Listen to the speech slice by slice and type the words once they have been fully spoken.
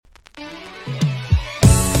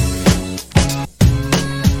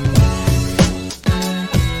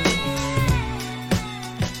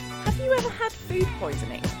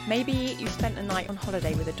poisoning. Maybe you spent a night on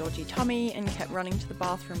holiday with a dodgy tummy and kept running to the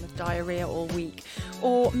bathroom with diarrhea all week.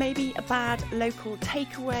 Or maybe a bad local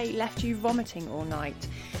takeaway left you vomiting all night.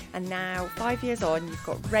 And now, 5 years on, you've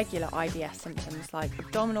got regular IBS symptoms like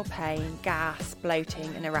abdominal pain, gas,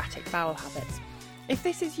 bloating and erratic bowel habits. If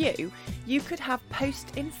this is you, you could have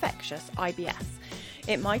post-infectious IBS.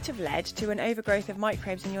 It might have led to an overgrowth of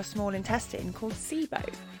microbes in your small intestine called SIBO.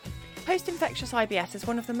 Post-infectious IBS is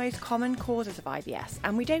one of the most common causes of IBS,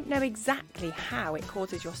 and we don't know exactly how it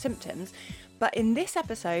causes your symptoms, but in this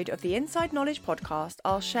episode of the Inside Knowledge podcast,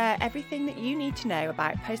 I'll share everything that you need to know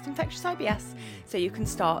about post-infectious IBS so you can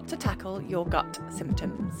start to tackle your gut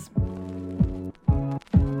symptoms.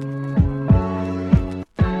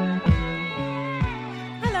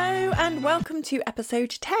 Hello and welcome to episode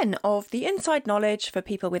 10 of the Inside Knowledge for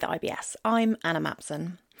people with IBS. I'm Anna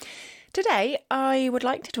Mapson. Today, I would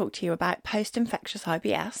like to talk to you about post-infectious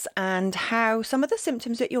IBS and how some of the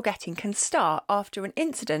symptoms that you're getting can start after an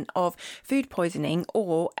incident of food poisoning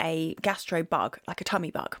or a gastro bug, like a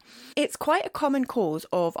tummy bug. It's quite a common cause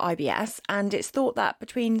of IBS, and it's thought that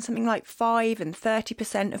between something like 5 and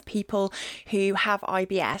 30% of people who have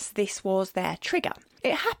IBS, this was their trigger.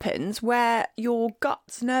 It happens where your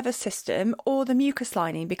gut's nervous system or the mucus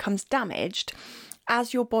lining becomes damaged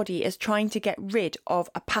as your body is trying to get rid of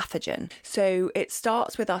a pathogen. So it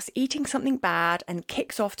starts with us eating something bad and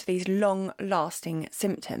kicks off to these long-lasting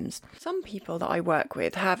symptoms. Some people that I work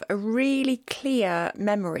with have a really clear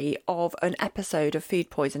memory of an episode of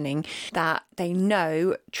food poisoning that they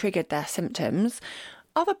know triggered their symptoms.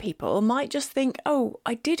 Other people might just think, oh,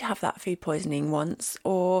 I did have that food poisoning once,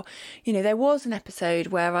 or, there was an episode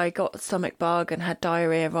where I got a stomach bug and had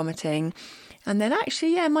diarrhea, vomiting, and then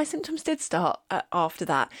actually, my symptoms did start after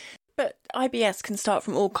that. But IBS can start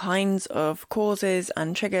from all kinds of causes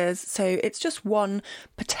and triggers, so it's just one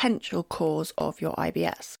potential cause of your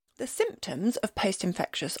IBS. The symptoms of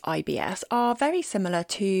post-infectious IBS are very similar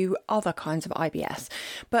to other kinds of IBS,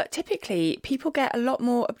 but typically people get a lot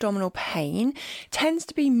more abdominal pain. Tends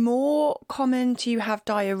to be more common to have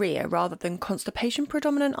diarrhea rather than constipation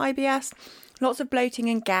predominant IBS. Lots of bloating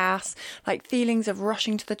and gas, like feelings of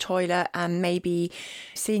rushing to the toilet and maybe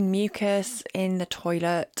seeing mucus in the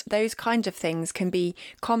toilet. Those kinds of things can be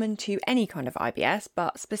common to any kind of IBS,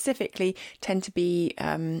 but specifically tend to be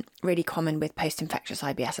really common with post-infectious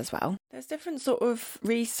IBS as well. There's different sort of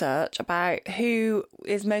research about who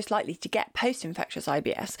is most likely to get post-infectious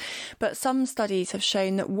IBS, but some studies have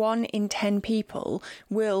shown that 1 in 10 people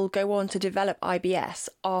will go on to develop IBS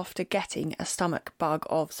after getting a stomach bug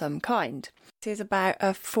of some kind. This is about a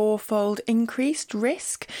 4-fold increased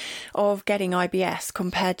risk of getting IBS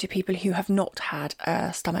compared to people who have not had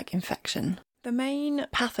a stomach infection. The main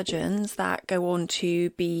pathogens that go on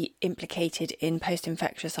to be implicated in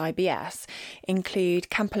post-infectious IBS include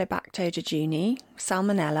Campylobacter jejuni,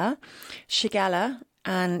 Salmonella, Shigella,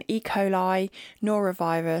 and E. coli,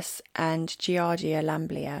 norovirus, and Giardia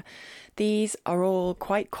lamblia. These are all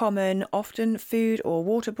quite common, often food or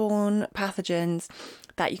waterborne pathogens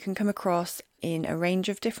that you can come across in a range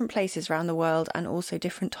of different places around the world, and also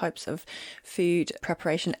different types of food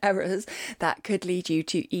preparation errors that could lead you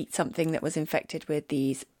to eat something that was infected with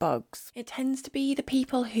these bugs. It tends to be the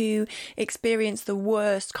people who experience the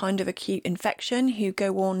worst kind of acute infection who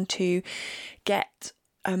go on to get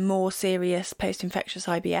a more serious post-infectious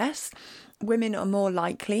IBS. Women are more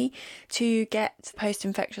likely to get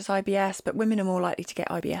post-infectious IBS, but women are more likely to get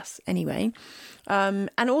IBS anyway. And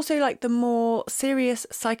also, the more serious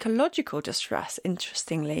psychological distress,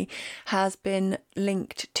 interestingly, has been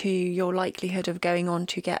linked to your likelihood of going on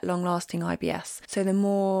to get long-lasting IBS. So the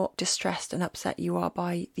more distressed and upset you are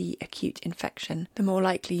by the acute infection, the more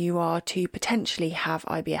likely you are to potentially have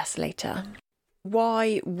IBS later.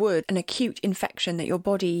 Why would an acute infection that your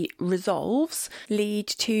body resolves lead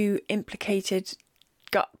to implicated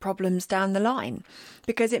gut problems down the line?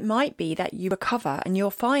 Because it might be that you recover and you're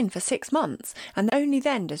fine for 6 months, and only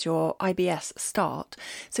then does your IBS start.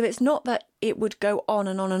 So it's not that it would go on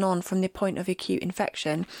and on and on from the point of acute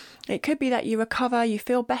infection. It could be that you recover, you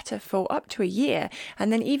feel better for up to a year,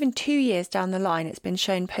 and then even 2 years down the line, it's been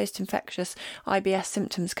shown post-infectious IBS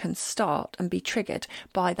symptoms can start and be triggered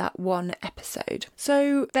by that one episode.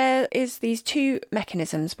 So there is these 2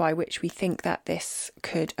 mechanisms by which we think that this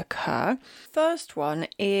could occur. First one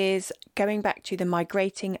is going back to the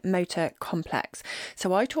migrating motor complex.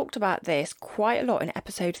 So I talked about this quite a lot in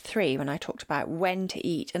episode 3 when I talked about when to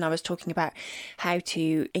eat, and I was talking about how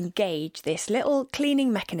to engage this little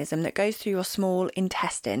cleaning mechanism that goes through your small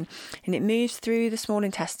intestine, and it moves through the small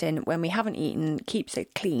intestine when we haven't eaten, keeps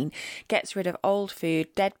it clean, gets rid of old food,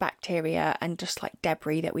 dead bacteria, and just like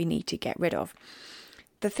debris that we need to get rid of.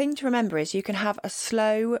 the thing to remember is you can have a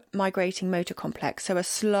slow migrating motor complex, so a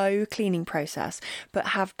slow cleaning process, but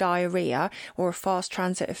have diarrhea or a fast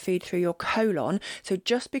transit of food through your colon. So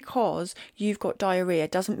just because you've got diarrhea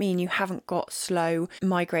doesn't mean you haven't got slow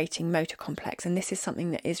migrating motor complex. And this is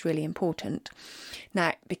something that is really important.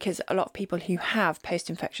 Now, because a lot of people who have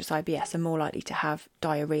post-infectious IBS are more likely to have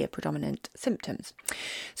diarrhea predominant symptoms.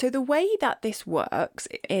 So the way that this works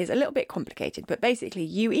is a little bit complicated, but basically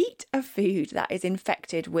you eat a food that is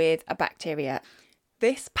infected with a bacteria.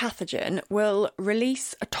 This pathogen will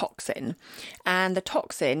release a toxin, and the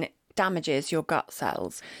toxin damages your gut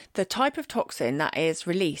cells. The type of toxin that is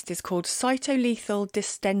released is called cytolethal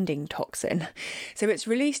distending toxin. So it's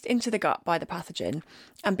released into the gut by the pathogen,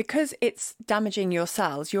 and because it's damaging your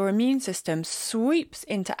cells, your immune system sweeps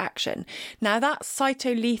into action. Now that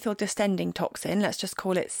cytolethal distending toxin, let's just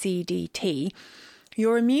call it CDT,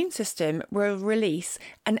 your immune system will release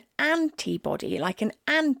an antibody, like an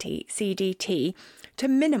anti-CDT, to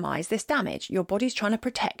minimise this damage. Your body's trying to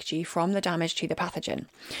protect you from the damage to the pathogen.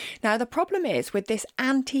 Now, the problem is with this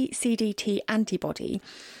anti-CDT antibody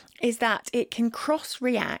is that it can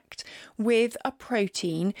cross-react with a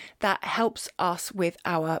protein that helps us with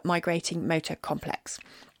our migrating motor complex.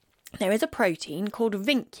 There is a protein called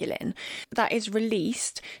vinculin that is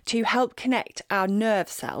released to help connect our nerve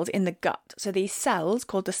cells in the gut. So these cells,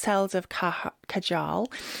 called the cells of Cajal,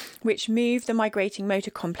 which move the migrating motor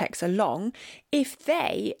complex along, if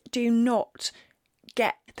they do not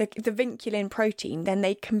get the vinculin protein, then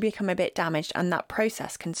they can become a bit damaged and that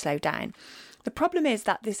process can slow down. The problem is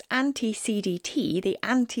that this anti-CDT, the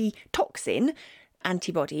antitoxin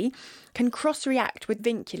antibody, can cross-react with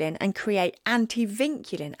vinculin and create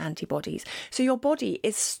anti-vinculin antibodies. So your body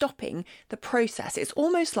is stopping the process. It's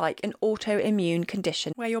almost like an autoimmune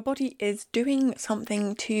condition where your body is doing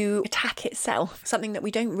something to attack itself, something that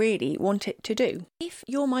we don't really want it to do. If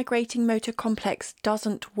your migrating motor complex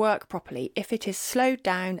doesn't work properly, if it is slowed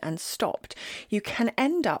down and stopped, you can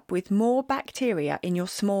end up with more bacteria in your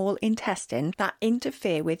small intestine that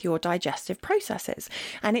interfere with your digestive processes.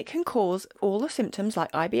 And it can cause all the symptoms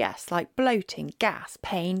like IBS, like bloating, gas,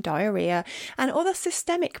 pain, diarrhea, and other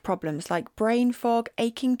systemic problems like brain fog,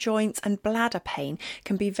 aching joints, and bladder pain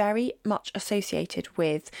can be very much associated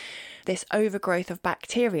with this overgrowth of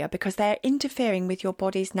bacteria because they're interfering with your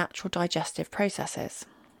body's natural digestive processes.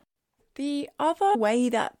 The other way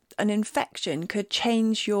that an infection could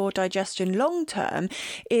change your digestion long term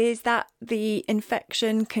is that the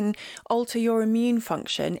infection can alter your immune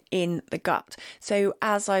function in the gut. So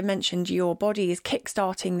as I mentioned, your body is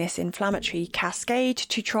kickstarting this inflammatory cascade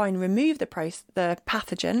to try and remove the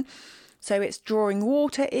pathogen. So it's drawing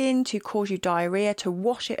water in to cause you diarrhea, to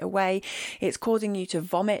wash it away. It's causing you to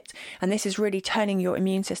vomit. And this is really turning your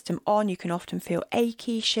immune system on. You can often feel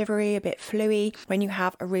achy, shivery, a bit fluey when you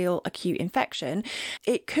have a real acute infection.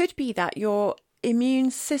 It could be that your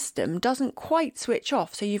immune system doesn't quite switch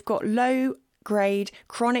off. So you've got low grade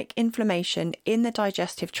chronic inflammation in the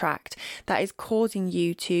digestive tract that is causing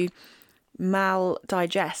you to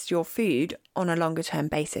maldigest your food on a longer term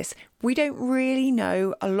basis. We don't really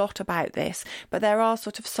know a lot about this, but there are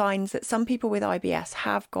sort of signs that some people with IBS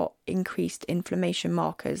have got increased inflammation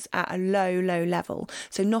markers at a low level.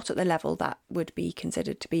 So not at the level that would be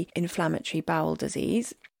considered to be inflammatory bowel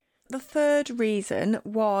disease. The third reason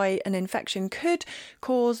why an infection could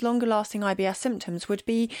cause longer-lasting IBS symptoms would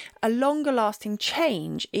be a longer-lasting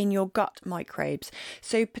change in your gut microbes.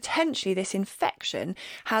 So potentially this infection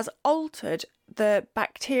has altered the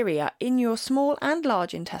bacteria in your small and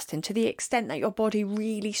large intestine to the extent that your body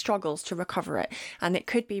really struggles to recover it. And it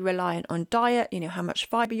could be reliant on diet, how much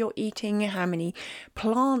fibre you're eating, how many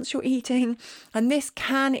plants you're eating. And this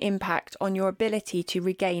can impact on your ability to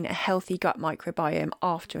regain a healthy gut microbiome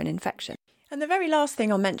after an infection. And the very last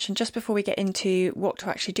thing I'll mention just before we get into what to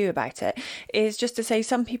actually do about it is just to say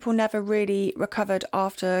some people never really recovered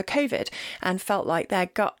after COVID and felt like their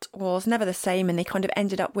gut was never the same and they kind of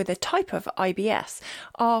ended up with a type of IBS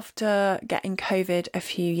after getting COVID a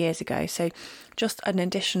few years ago. So just an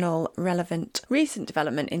additional relevant recent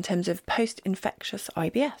development in terms of post-infectious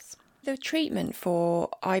IBS. The treatment for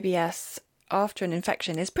IBS after an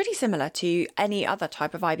infection is pretty similar to any other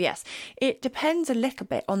type of IBS. It depends a little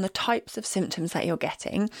bit on the types of symptoms that you're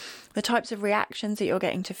getting, the types of reactions that you're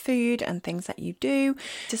getting to food and things that you do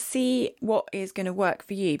to see what is going to work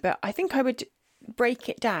for you. But I think I would break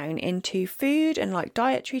it down into food and like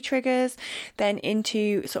dietary triggers, then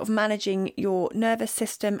into sort of managing your nervous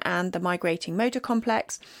system and the migrating motor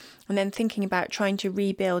complex, and then thinking about trying to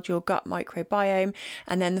rebuild your gut microbiome.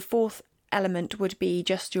 And then the fourth element would be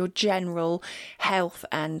just your general health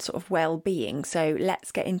and sort of well-being. So let's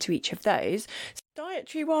get into each of those.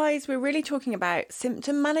 Dietary wise, we're really talking about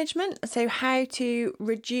symptom management. So how to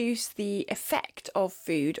reduce the effect of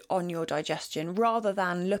food on your digestion rather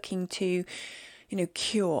than looking to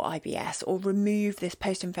cure IBS or remove this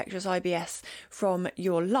post-infectious IBS from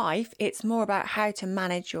your life. It's more about how to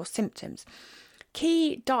manage your symptoms.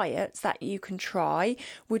 Key diets that you can try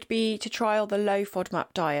would be to trial the low FODMAP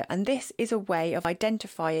diet, and this is a way of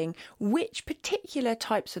identifying which particular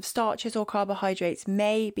types of starches or carbohydrates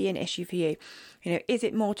may be an issue for you. Is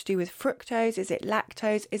it more to do with fructose? Is it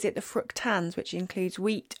lactose? Is it the fructans, which includes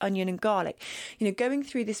wheat, onion and garlic? Going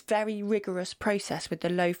through this very rigorous process with the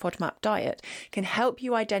low FODMAP diet can help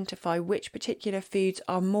you identify which particular foods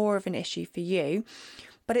are more of an issue for you.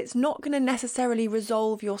 But it's not going to necessarily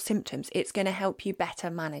resolve your symptoms. It's going to help you better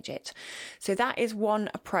manage it. So that is one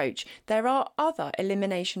approach. There are other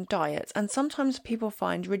elimination diets, and sometimes people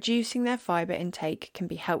find reducing their fibre intake can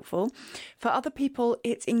be helpful. For other people,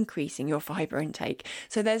 it's increasing your fibre intake.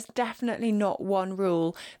 So there's definitely not one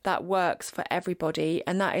rule that works for everybody,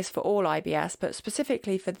 and that is for all IBS, but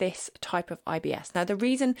specifically for this type of IBS. Now, the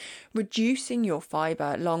reason reducing your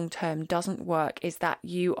fibre long term doesn't work is that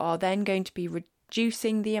you are then going to be reducing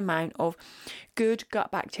the amount of good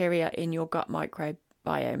gut bacteria in your gut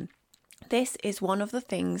microbiome. This is one of the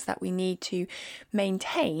things that we need to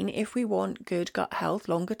maintain if we want good gut health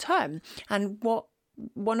longer term. And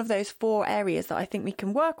one of those 4 areas that I think we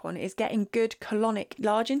can work on is getting good colonic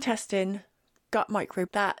large intestine gut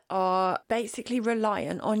microbes that are basically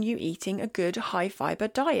reliant on you eating a good high fibre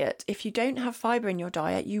diet. If you don't have fibre in your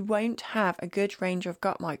diet, you won't have a good range of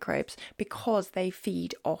gut microbes because they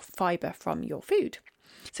feed off fibre from your food.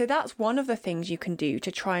 So that's one of the things you can do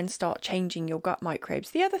to try and start changing your gut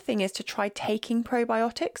microbes. The other thing is to try taking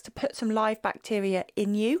probiotics to put some live bacteria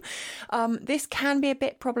in you. This can be a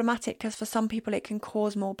bit problematic because for some people it can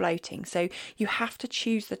cause more bloating. So you have to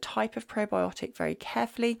choose the type of probiotic very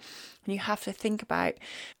carefully, and you have to think about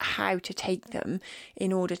how to take them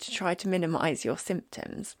in order to try to minimise your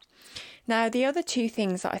symptoms. Now, the other 2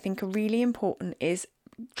 things that I think are really important is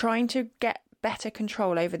trying to get better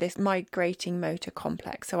control over this migrating motor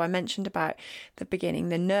complex. So I mentioned about the beginning,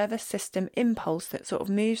 the nervous system impulse that sort of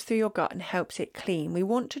moves through your gut and helps it clean. We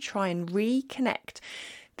want to try and reconnect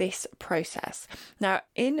this process. Now,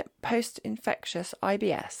 in post-infectious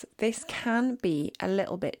IBS, this can be a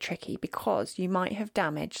little bit tricky because you might have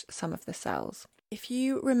damaged some of the cells. If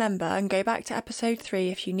you remember, and go back to episode 3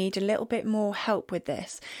 if you need a little bit more help with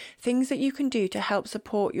this, things that you can do to help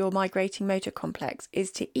support your migrating motor complex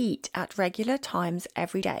is to eat at regular times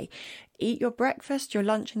every day. Eat your breakfast, your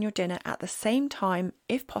lunch and your dinner at the same time,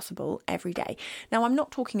 if possible, every day. Now, I'm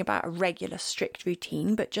not talking about a regular strict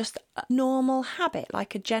routine, but just a normal habit,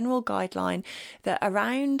 like a general guideline that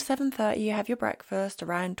around 7:30 you have your breakfast,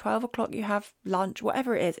 around 12 o'clock you have lunch,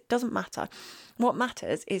 whatever it is, it doesn't matter. What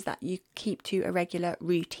matters is that you keep to a regular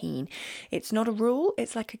routine. It's not a rule,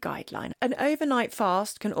 it's like a guideline. An overnight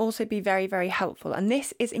fast can also be very, very helpful, and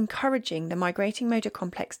this is encouraging the migrating motor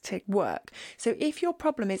complex to work. So if your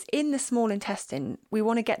problem is in the small intestine, we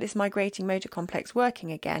want to get this migrating motor complex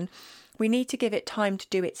working again, we need to give it time to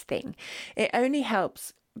do its thing. It only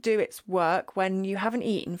helps do its work when you haven't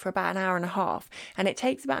eaten for about an hour and a half, and it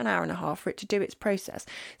takes about an hour and a half for it to do its process.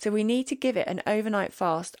 So we need to give it an overnight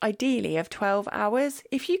fast, ideally of 12 hours.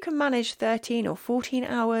 If you can manage 13 or 14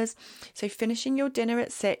 hours, so finishing your dinner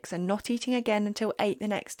at 6 and not eating again until 8 the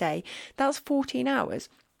next day, that's 14 hours.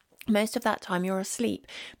 Most of that time you're asleep,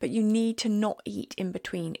 but you need to not eat in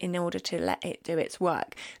between in order to let it do its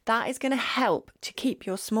work. That is going to help to keep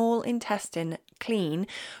your small intestine clean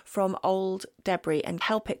from old debris and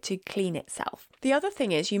help it to clean itself. The other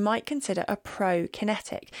thing is you might consider a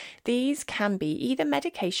prokinetic. These can be either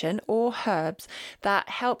medication or herbs that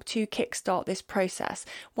help to kickstart this process.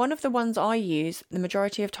 One of the ones I use the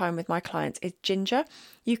majority of time with my clients is ginger.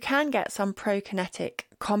 You can get some prokinetic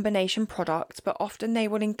combination products, but often they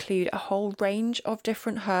will include a whole range of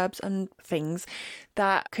different herbs and things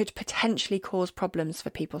that could potentially cause problems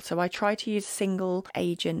for people. So I try to use single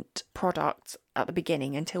agent products at the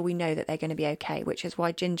beginning until we know that they're going to be okay, which is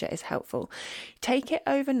why ginger is helpful. Take it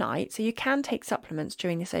overnight, so you can take supplements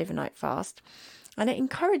during this overnight fast, and it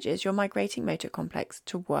encourages your migrating motor complex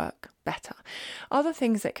to work better. Other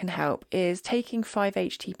things that can help is taking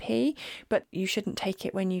 5-HTP, but you shouldn't take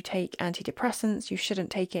it when you take antidepressants. You shouldn't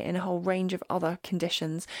take it in a whole range of other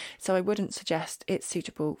conditions. So I wouldn't suggest it's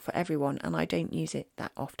suitable for everyone, and I don't use it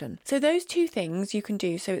that often. So those 2 things you can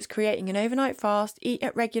do. So it's creating an overnight fast, eat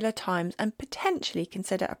at regular times, and potentially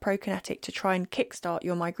consider a prokinetic to try and kickstart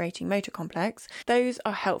your migrating motor complex. Those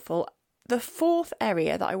are helpful. The fourth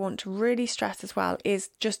area that I want to really stress as well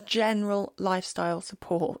is just general lifestyle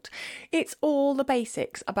support. It's all the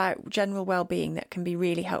basics about general well-being that can be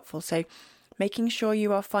really helpful. So making sure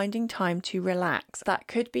you are finding time to relax. That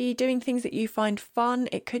could be doing things that you find fun.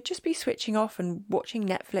 It could just be switching off and watching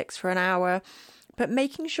Netflix for an hour. But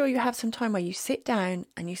making sure you have some time where you sit down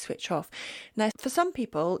and you switch off. Now, for some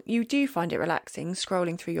people, you do find it relaxing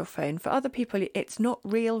scrolling through your phone. For other people, it's not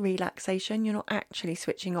real relaxation. You're not actually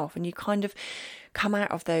switching off, and you kind of come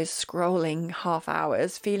out of those scrolling half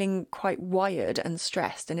hours feeling quite wired and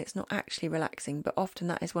stressed, and it's not actually relaxing. But often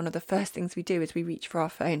that is one of the first things we do as we reach for our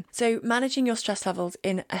phone. So managing your stress levels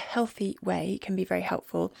in a healthy way can be very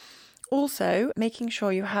helpful. Also, making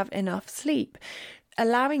sure you have enough sleep.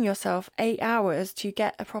 Allowing yourself 8 hours to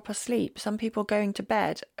get a proper sleep. Some people going to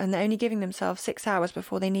bed and they're only giving themselves 6 hours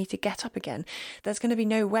before they need to get up again. There's going to be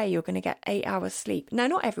no way you're going to get 8 hours sleep. Now,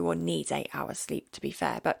 not everyone needs 8 hours sleep, to be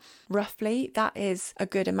fair, but roughly that is a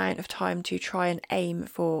good amount of time to try and aim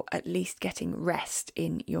for at least getting rest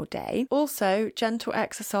in your day. Also, gentle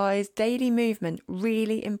exercise, daily movement,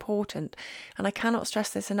 really important. And I cannot stress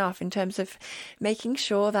this enough in terms of making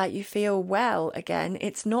sure that you feel well again.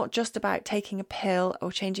 It's not just about taking a pill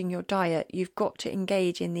or changing your diet. You've got to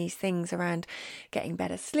engage in these things around getting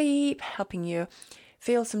better sleep, helping you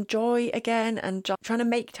feel some joy again, and trying to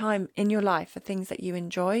make time in your life for things that you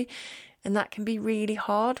enjoy. And that can be really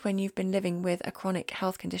hard when you've been living with a chronic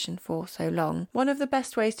health condition for so long. One of the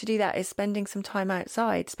best ways to do that is spending some time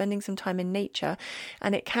outside, spending some time in nature,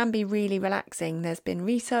 and it can be really relaxing. There's been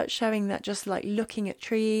research showing that just like looking at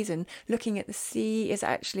trees and looking at the sea is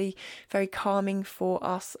actually very calming for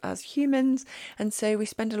us as humans. And so we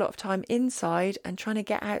spend a lot of time inside and trying to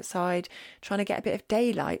get outside, trying to get a bit of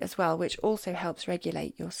daylight as well, which also helps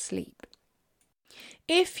regulate your sleep.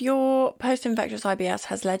 If your post-infectious IBS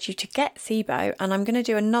has led you to get SIBO, and I'm going to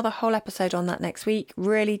do another whole episode on that next week,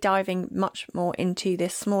 really diving much more into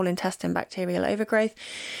this small intestine bacterial overgrowth,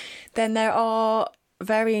 then there are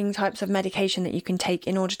varying types of medication that you can take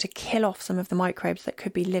in order to kill off some of the microbes that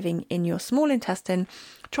could be living in your small intestine.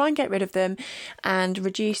 Try and get rid of them and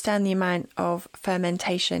reduce down the amount of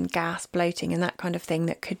fermentation, gas, bloating and that kind of thing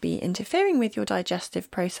that could be interfering with your digestive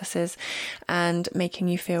processes and making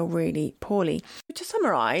you feel really poorly. To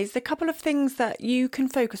summarise, the couple of things that you can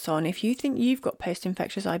focus on if you think you've got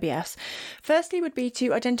post-infectious IBS, firstly would be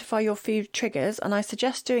to identify your food triggers, and I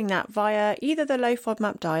suggest doing that via either the low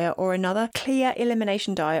FODMAP diet or another clear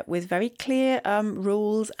elimination diet with very clear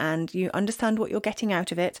rules, and you understand what you're getting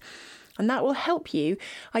out of it. And that will help you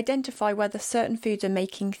identify whether certain foods are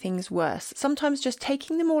making things worse. Sometimes just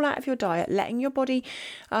taking them all out of your diet, letting your body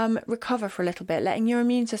recover for a little bit, letting your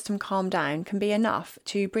immune system calm down can be enough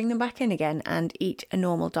to bring them back in again and eat a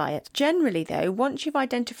normal diet. Generally though, once you've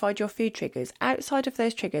identified your food triggers, outside of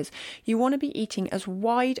those triggers, you want to be eating as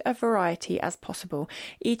wide a variety as possible,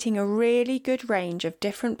 eating a really good range of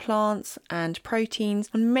different plants and proteins,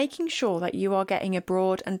 and making sure that you are getting a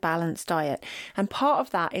broad and balanced diet. And part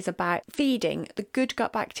of that is about feeding the good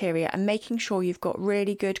gut bacteria and making sure you've got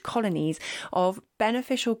really good colonies of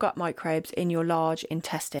beneficial gut microbes in your large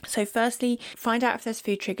intestine. So firstly, find out if there's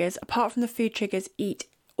food triggers. Apart from the food triggers, eat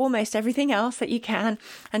almost everything else that you can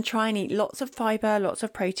and try and eat lots of fibre, lots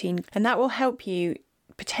of protein, and that will help you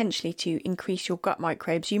potentially to increase your gut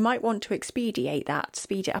microbes. You might want to expedite that,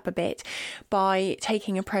 speed it up a bit by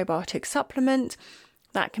taking a probiotic supplement.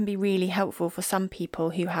 That can be really helpful for some people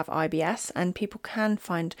who have IBS, and people can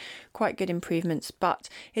find quite good improvements, but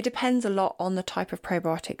it depends a lot on the type of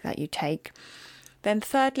probiotic that you take. Then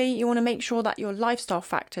thirdly, you want to make sure that your lifestyle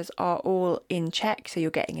factors are all in check. So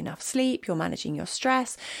you're getting enough sleep, you're managing your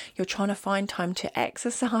stress, you're trying to find time to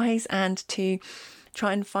exercise and to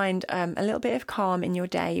try and find a little bit of calm in your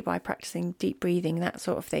day by practicing deep breathing, that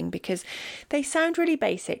sort of thing, because they sound really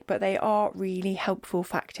basic, but they are really helpful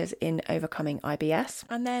factors in overcoming IBS.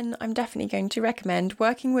 And then I'm definitely going to recommend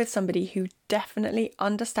working with somebody who definitely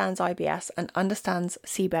understands IBS and understands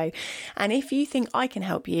SIBO. And if you think I can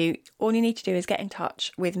help you, all you need to do is get in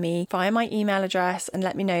touch with me via my email address and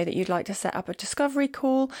let me know that you'd like to set up a discovery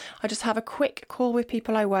call. I just have a quick call with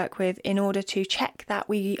people I work with in order to check that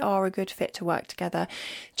we are a good fit to work together,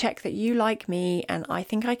 check that you like me and I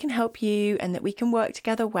think I can help you and that we can work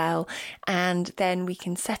together well, and then we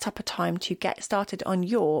can set up a time to get started on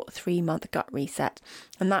your 3-month gut reset.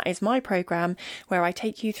 And that is my program where I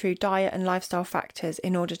take you through diet and lifestyle factors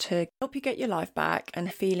in order to help you get your life back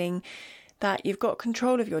and feeling that you've got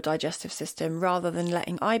control of your digestive system rather than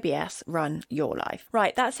letting IBS run your life.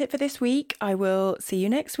 Right, that's it for this week. I will see you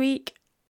next week.